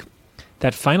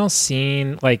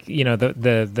scene, like, you know,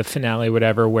 the finale,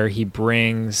 whatever, where he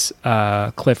brings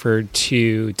Clifford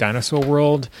to Dinosaur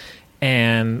World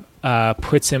and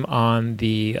puts him on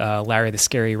the Larry the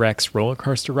Scary Rex roller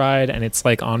coaster ride, and it's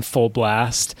like on full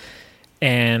blast,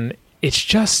 and it's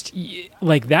just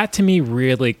like that to me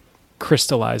really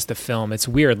crystallized the film. It's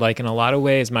weird, like in a lot of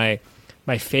ways, my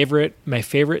favorite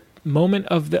moment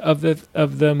of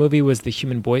the movie was the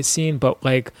human boy scene, but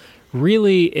like.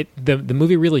 Really, the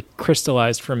movie really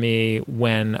crystallized for me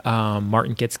when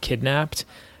Martin gets kidnapped,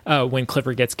 when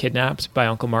Clifford gets kidnapped by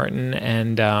Uncle Martin,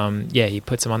 and he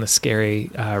puts him on the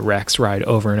Scary Rex ride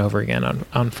over and over again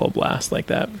on full blast like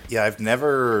that. Yeah, I've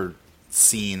never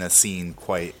seen a scene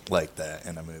quite like that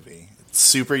in a movie. It's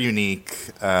super unique.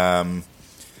 I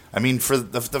mean, for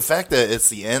the fact that it's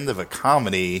the end of a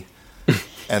comedy,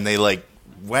 and they like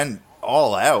went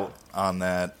all out on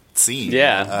that scene.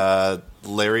 Yeah.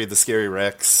 Larry the Scary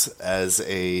Rex as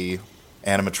a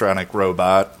animatronic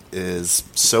robot is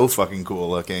so fucking cool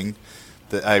looking.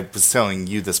 That I was telling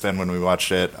you this, Ben, when we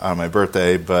watched it on my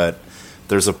birthday, but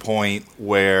there's a point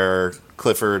where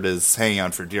Clifford is hanging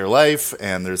on for dear life,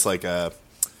 and there's like a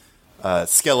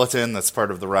skeleton that's part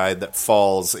of the ride that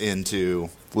falls into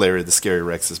Larry the Scary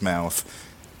Rex's mouth.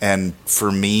 And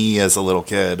for me as a little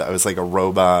kid, I was like, a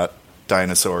robot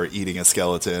dinosaur eating a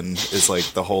skeleton is like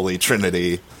the holy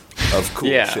trinity of cool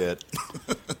shit.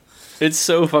 It's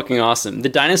so fucking awesome. The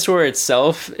dinosaur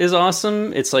itself is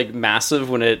awesome. It's like massive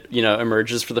when it, you know,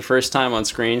 emerges for the first time on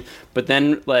screen. But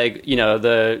then, like, you know,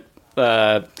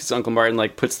 because Uncle Martin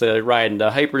like puts the ride into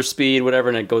hyperspeed, whatever,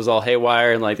 and it goes all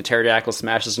haywire, and like the pterodactyl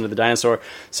smashes into the dinosaur.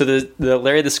 So the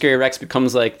Larry the Scary Rex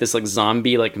becomes like this like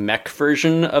zombie like mech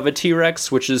version of a T-Rex,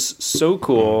 which is so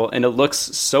cool, and it looks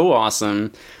so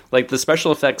awesome. Like the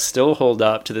special effects still hold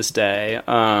up to this day.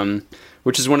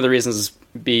 Which is one of the reasons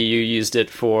you used it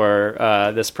for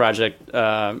this project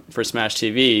for Smash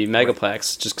TV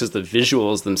Megaplex, just because the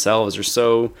visuals themselves are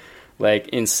so like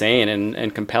insane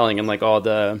and compelling, and like all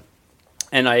the,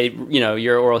 and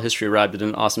your oral history, Rob, did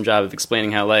an awesome job of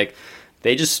explaining how like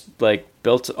they just like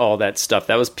built all that stuff.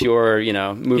 That was pure,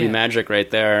 movie magic right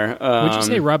there. Would you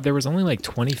say, Rob, there was only like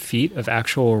 20 feet of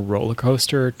actual roller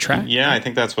coaster track? Yeah, I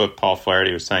think that's what Paul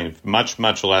Flaherty was saying. Much,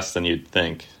 much less than you'd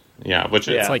think. Yeah, which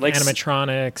it's like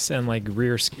animatronics and like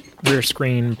rear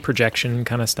screen projection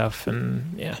kind of stuff,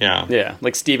 and yeah.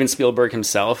 Like Steven Spielberg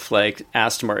himself, like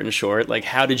asked Martin Short, like,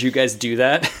 "How did you guys do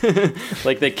that?"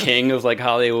 Like the king of like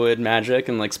Hollywood magic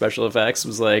and like special effects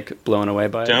was like blown away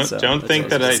by it. Don't think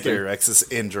that Scary Rex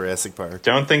in Jurassic Park.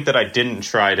 Don't think that I didn't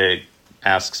try to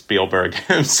ask Spielberg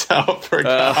himself for a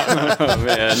job. Oh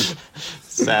man.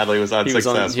 Sadly, was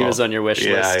unsuccessful. He was on your wish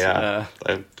list. Yeah.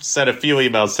 I sent a few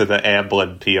emails to the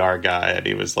Amblin PR guy, and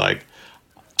he was like,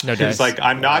 "No, he was like,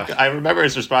 I'm not." I remember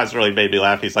his response really made me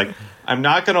laugh. He's like, "I'm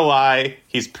not going to lie.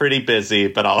 He's pretty busy,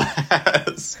 but I'll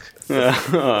ask."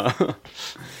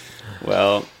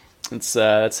 Well,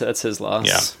 that's his loss.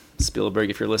 Yeah. Spielberg,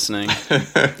 if you're listening,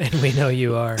 and we know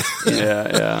you are.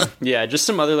 Yeah. Just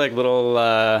some other like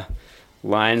little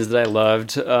lines that I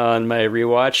loved on my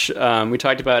rewatch. We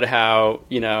talked about how,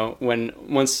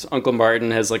 once Uncle Martin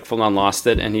has like full on lost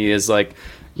it and he is like,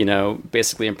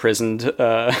 basically imprisoned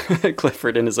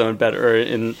Clifford in his own bed, or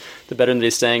in the bedroom that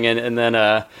he's staying in, and then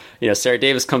Sarah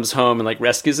Davis comes home and like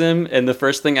rescues him, and the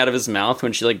first thing out of his mouth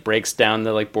when she like breaks down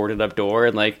the like boarded up door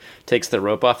and like takes the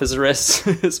rope off his wrists,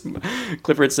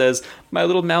 Clifford says, "My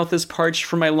little mouth is parched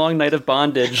from my long night of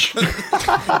bondage."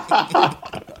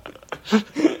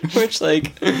 Which,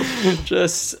 like,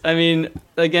 just, I mean,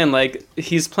 again, like,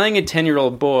 he's playing a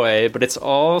 10-year-old boy, but it's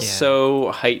all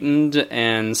so heightened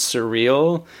and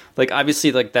surreal. Like,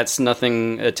 obviously, like, that's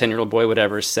nothing a 10-year-old boy would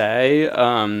ever say,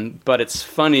 but it's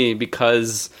funny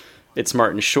because it's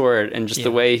Martin Short and just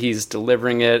the way he's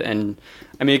delivering it. And,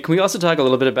 I mean, can we also talk a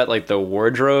little bit about, like, the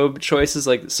wardrobe choices?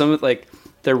 Like, some of, like,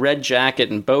 the red jacket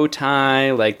and bow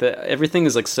tie, like, everything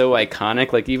is, like, so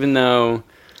iconic. Like, even though...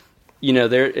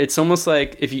 it's almost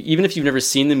like even if you've never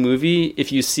seen the movie,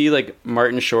 if you see like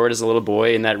Martin Short as a little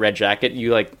boy in that red jacket,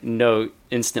 you like know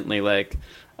instantly. Like,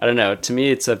 I don't know. To me,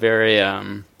 it's a very,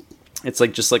 it's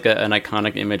like just like an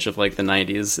iconic image of like the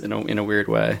 '90s in a weird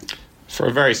way. For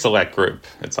a very select group,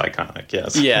 it's iconic.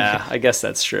 Yes. Yeah, I guess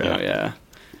that's true. Yeah.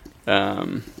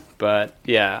 But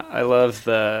yeah, I love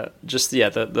the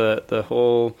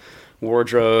whole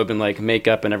wardrobe and like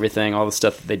makeup and everything, all the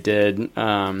stuff that they did.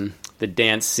 The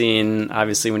dance scene,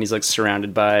 obviously, when he's like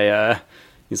surrounded by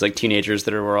these like teenagers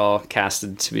that were all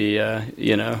casted to be, oh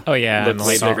yeah, look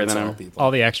way bigger than him.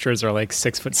 All the extras are like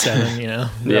 6'7",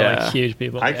 they're like huge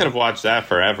people. I could have watched that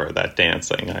forever. That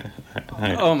dancing.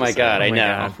 Oh my god, I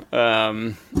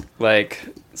know. Like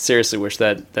seriously, wish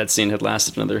that scene had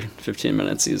lasted another 15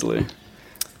 minutes easily.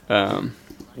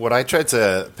 What I tried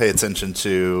to pay attention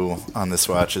to on this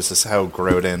watch is just how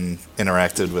Grodin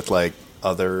interacted with like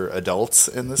other adults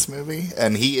in this movie,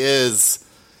 and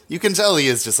you can tell he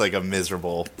is just like a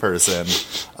miserable person.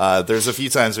 There's a few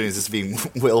times when he's just being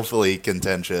willfully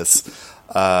contentious,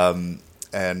 and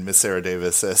Miss Sarah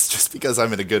Davis says, "Just because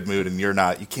I'm in a good mood and you're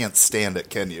not, you can't stand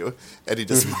it, can you?" And he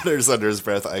just mutters under his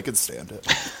breath, "I could stand it."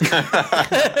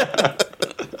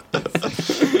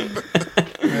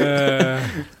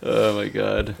 Oh my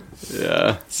god,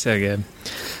 yeah, so good.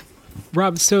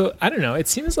 Rob, so I don't know, it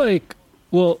seems like,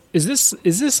 well, is this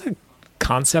a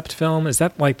concept film? Is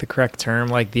that like the correct term?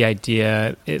 Like the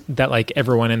idea that like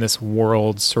everyone in this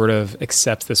world sort of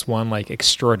accepts this one like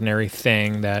extraordinary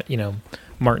thing that,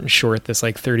 Martin Short, this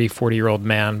like 30, 40-year-old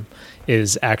man,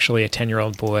 is actually a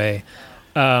 10-year-old boy.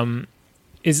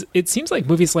 It seems like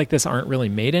movies like this aren't really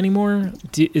made anymore.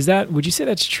 Would you say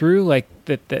that's true? Like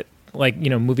that like,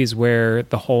 movies where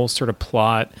the whole sort of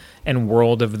plot and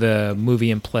world of the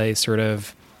movie and play sort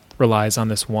of relies on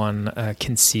this one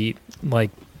conceit, like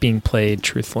being played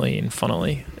truthfully and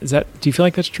funnily. Do you feel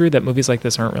like that's true, that movies like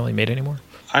this aren't really made anymore?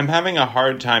 I'm having a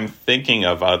hard time thinking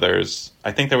of others.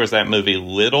 I think there was that movie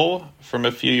Little from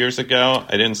a few years ago.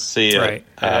 I didn't see it. Right.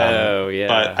 Oh, yeah.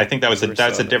 But I think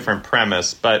that's a different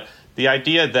premise. But the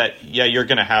idea that, you're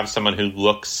going to have someone who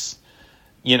looks,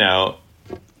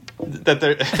 that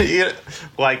they're,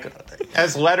 like,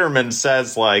 as Letterman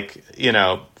says, like,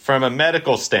 from a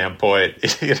medical standpoint,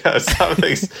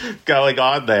 something's going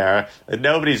on there, and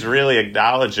nobody's really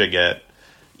acknowledging it.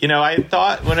 I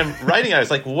thought when I'm writing it, I was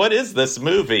like, what is this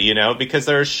movie? Because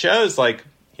there are shows like,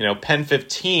 Pen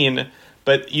 15,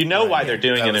 but why they're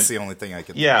doing it. That's the only thing I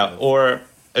could think of. Or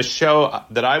a show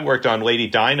that I worked on, Lady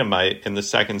Dynamite, in the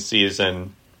second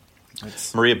season.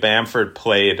 Maria Bamford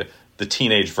played the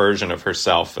teenage version of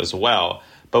herself as well.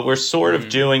 But we're sort of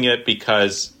doing it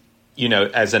because,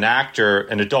 as an actor,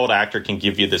 an adult actor can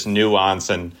give you this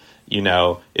nuance and,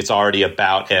 it's already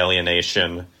about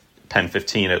alienation Pen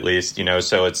 15 at least,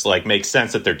 so it's like makes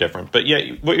sense that they're different. But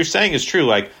yeah, what you're saying is true.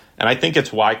 Like, and I think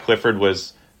it's why Clifford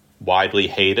was widely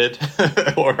hated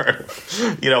or,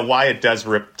 why it does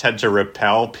tend to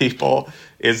repel people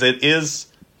is it is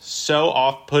so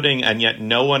off-putting and yet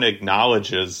no one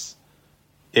acknowledges.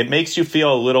 It makes you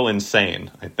feel a little insane,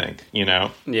 I think,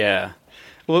 Yeah.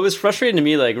 Well, it was frustrating to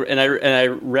me, like, and I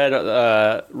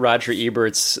read Roger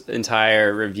Ebert's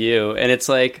entire review, and it's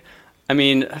like, I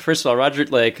mean, first of all, Roger,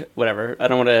 like, whatever. I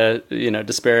don't want to,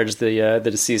 disparage the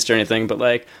deceased or anything, but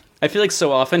like, I feel like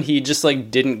so often he just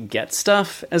like didn't get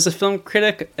stuff as a film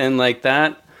critic, and like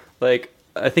that, like,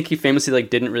 I think he famously like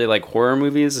didn't really like horror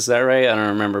movies. Is that right? I don't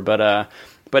remember,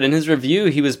 but in his review,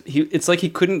 it's like he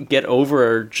couldn't get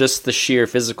over just the sheer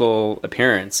physical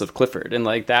appearance of Clifford, and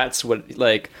like that's what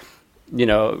like.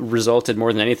 Resulted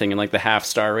more than anything in like the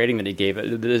 0.5-star rating that he gave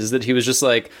it, is that he was just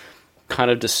like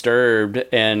kind of disturbed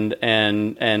and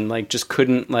like just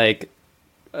couldn't like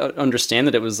understand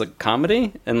that it was like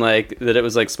comedy and like that it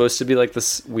was like supposed to be like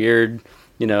this weird,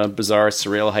 bizarre,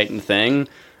 surreal, heightened thing.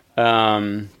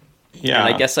 And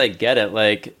I guess I get it.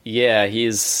 Like, yeah,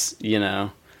 he's,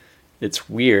 it's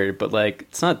weird, but like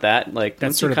it's not that like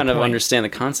that's sort of kind of understand the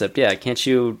concept. Yeah, can't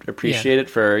you appreciate it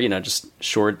for just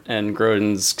Short and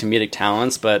Grodin's comedic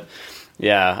talents? But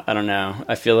yeah, I don't know.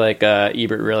 I feel like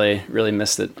Ebert really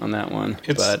missed it on that one.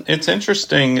 It's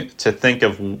interesting to think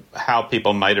of how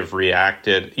people might have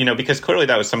reacted. Because clearly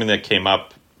that was something that came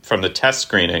up from the test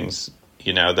screenings.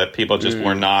 That people just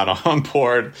were not on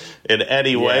board in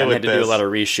any way with this. Had to do a lot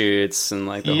of reshoots and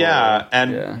like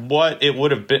what it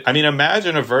would have been. I mean,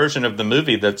 imagine a version of the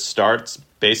movie that starts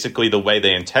basically the way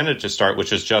they intended to start,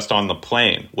 which is just on the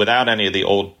plane without any of the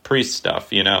old priest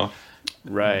stuff,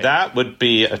 Right. That would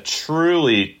be a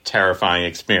truly terrifying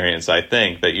experience, I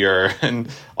think, and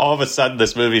all of a sudden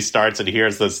this movie starts and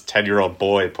here's this 10-year-old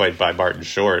boy played by Martin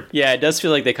Short. Yeah, it does feel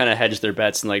like they kind of hedged their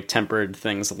bets and like tempered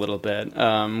things a little bit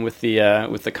with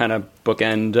the kind of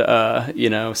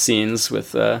bookend scenes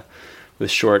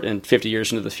with Short and 50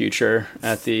 years into the future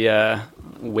at the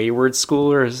Wayward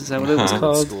School, or is that what it was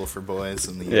called? School for Boys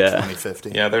in the year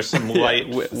 2050. Yeah, there's some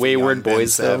light Wayward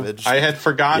Boys Savage. I had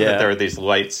forgotten that there were these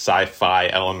light sci-fi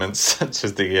elements to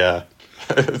the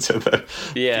future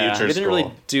they didn't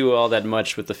really do all that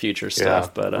much with the future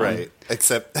stuff, but right.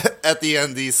 Except at the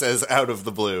end he says "out of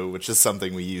the blue," which is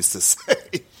something we used to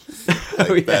say.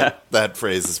 That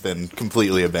phrase has been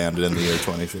completely abandoned in the year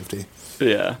 2050.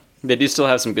 Yeah. They do still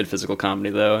have some good physical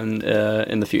comedy, though, in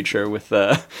the future with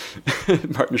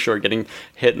Martin Short getting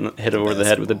hit over the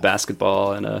head with a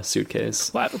basketball and a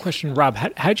suitcase. Well, I have a question, Rob.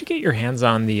 How'd you get your hands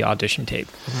on the audition tape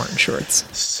of Martin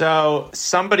Short's? So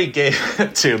somebody gave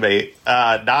it to me,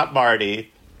 not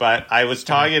Marty, but I was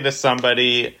talking to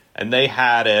somebody, and they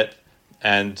had it,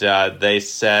 and they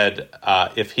said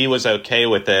if he was okay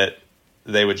with it,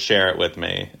 they would share it with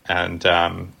me,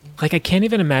 and... Like, I can't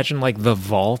even imagine, like, the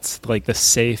vault, like, the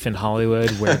safe in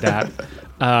Hollywood where that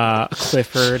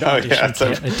Clifford audition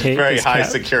tape very is high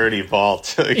kept. Security vault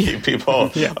to keep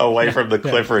people away from the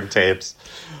Clifford tapes.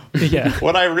 Yeah.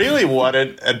 What I really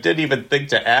wanted and didn't even think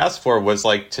to ask for was,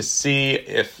 like, to see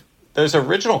if those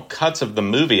original cuts of the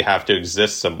movie have to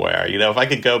exist somewhere. If I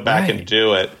could go back and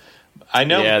do it. I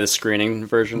know. Yeah, the screening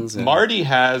versions. Yeah. Marty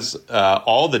has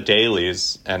all the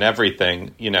dailies and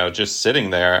everything, just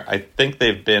sitting there. I think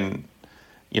they've been,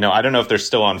 I don't know if they're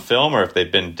still on film or if they've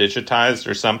been digitized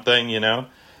or something,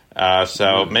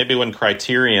 So maybe when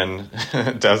Criterion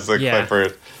does the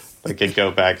Clifford, they could go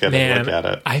back in and look at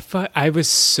it. I was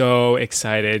so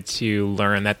excited to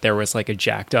learn that there was like a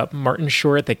jacked up Martin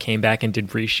Short that came back and did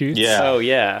reshoots. Yeah. Oh,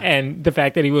 yeah. And the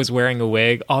fact that he was wearing a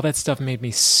wig, all that stuff made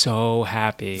me so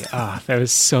happy. That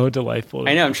was so delightful.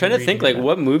 I know. I'm trying to think, like,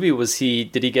 what movie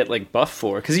did he get, like, buff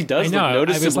for? Because he does look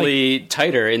noticeably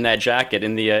tighter in that jacket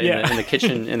in the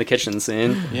kitchen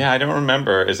scene. Yeah, I don't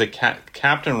remember. Is it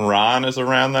Captain Ron is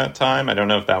around that time? I don't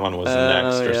know if that one was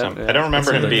next or something. Yeah. I don't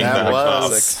remember him being that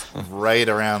buff. Right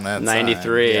around that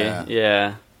 93, time.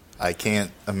 Yeah. I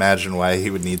can't imagine why he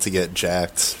would need to get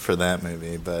jacked for that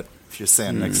movie, but if you're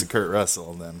standing next to Kurt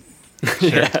Russell, then...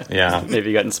 Yeah. Maybe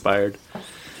he got inspired.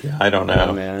 Yeah, I don't know.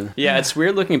 Oh, man. Yeah, it's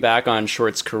weird looking back on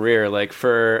Short's career, like,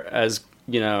 for as,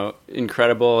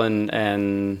 incredible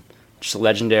and just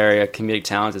legendary a comedic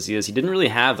talent as he is, he didn't really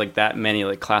have, like, that many,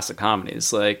 like, classic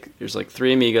comedies. Like, there's, like,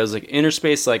 Three Amigos, like,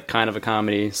 Interspace, like, kind of a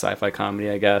comedy, sci-fi comedy,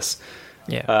 I guess.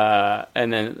 Yeah.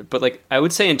 And then, but like, I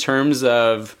would say in terms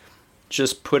of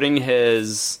just putting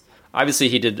obviously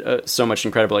he did so much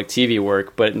incredible like TV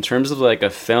work, but in terms of like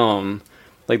a film,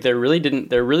 like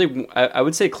I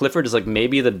would say Clifford is like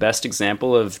maybe the best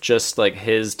example of just like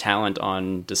his talent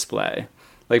on display.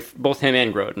 like both him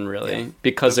and Grodin, really,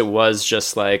 because it was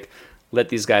just like, let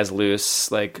these guys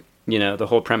loose. Like, you know, the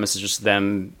whole premise is just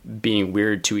them being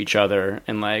weird to each other,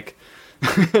 and like,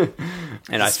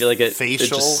 and I feel like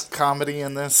facial comedy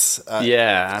in this,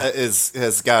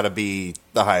 has got to be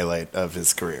the highlight of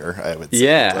his career. I would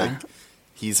say, like,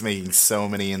 he's making so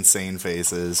many insane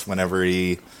faces whenever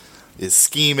he is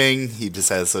scheming. He just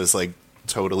has those like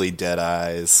totally dead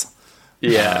eyes.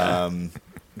 Yeah.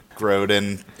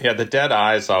 Grodin. Yeah, the dead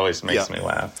eyes always makes me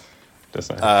laugh.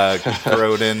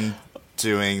 Grodin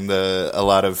doing a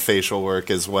lot of facial work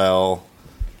as well.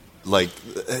 Like,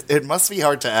 it must be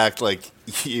hard to act like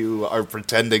you are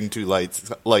pretending to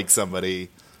like somebody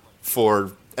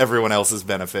for everyone else's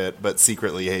benefit, but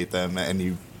secretly hate them, and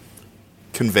you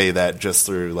convey that just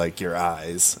through like your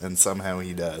eyes, and somehow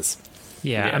he does.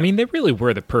 Yeah, I mean, they really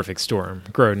were the perfect storm,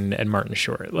 Grodin and Martin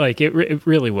Short. Like, it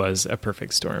really was a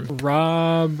perfect storm.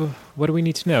 Rob, what do we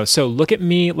need to know? So, Look at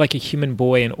Me Like a Human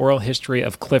Boy, an oral history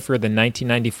of Clifford, the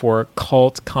 1994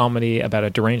 cult comedy about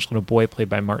a deranged little boy played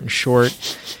by Martin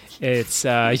Short. It's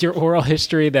your oral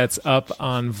history that's up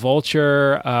on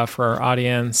Vulture for our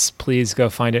audience. Please go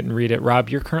find it and read it. Rob,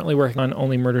 you're currently working on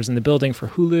Only Murders in the Building for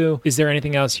Hulu. Is there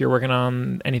anything else you're working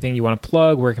on? Anything you want to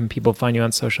plug? Where can people find you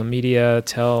on social media?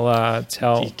 Tell.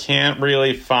 You can't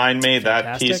really find me.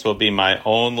 That piece will be my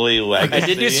only legacy. I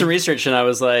did do some research, and I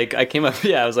was like, I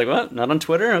was like, what? Not on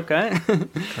Twitter? Okay.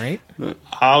 Great.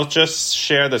 I'll just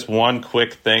share this one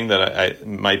quick thing that I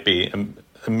might be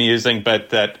amusing, but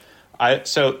that...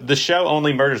 So the show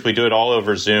Only Murders, we do it all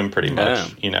over Zoom pretty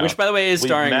much. You know, which, by the way, is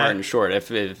starring Martin Short. If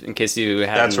in case you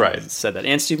hadn't said that,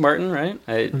 and Steve Martin, right?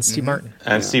 And Steve Martin,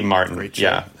 Steve Martin,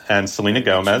 and Selena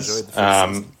Gomez.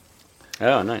 Oh,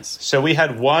 nice. So we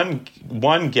had one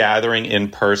gathering in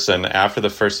person after the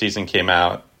first season came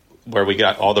out, where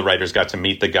all the writers got to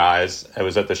meet the guys. I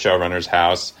was at the showrunner's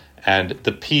house. And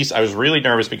the piece, I was really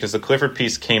nervous because the Clifford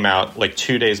piece came out like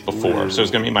 2 days before. So it was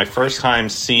going to be my first time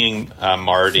seeing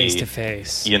Marty.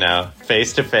 Face-to-face. You know,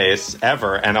 face-to-face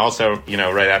ever. And also, you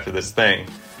know, right after this thing.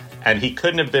 And he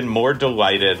couldn't have been more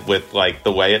delighted with like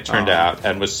the way it turned out,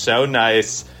 and was so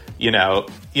nice. You know,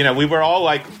 we were all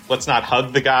like, let's not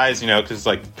hug the guys, you know, because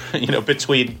like, you know,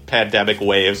 between pandemic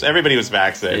waves, everybody was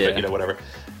vaccinated, but you know, whatever.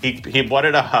 He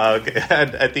wanted a hug.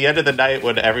 And at the end of the night,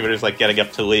 when everybody was like getting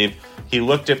up to leave, he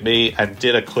looked at me and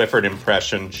did a Clifford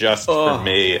impression just for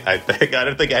me. I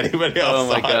don't think anybody else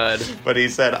saw it. But he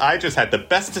said, I just had the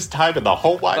bestest time in the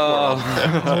whole wide world.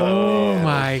 Oh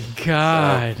my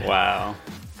God. So, wow.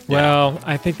 Well,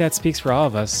 I think that speaks for all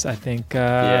of us. I think, you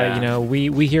know,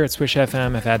 we here at Swish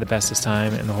FM have had the bestest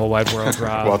time in the whole wide world,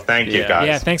 Rob. Well, thank you, guys.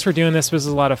 Yeah, thanks for doing this. It was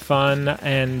a lot of fun,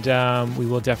 and we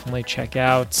will definitely check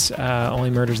out Only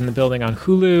Murders in the Building on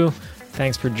Hulu.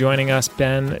 Thanks for joining us,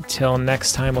 Ben. Till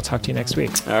next time, we'll talk to you next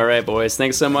week. All right, boys.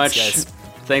 Thanks so much.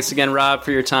 Thanks again, Rob,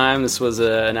 for your time. This was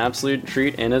an absolute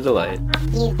treat and a delight.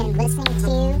 You've been listening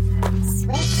to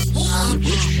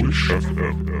Swish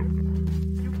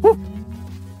FM.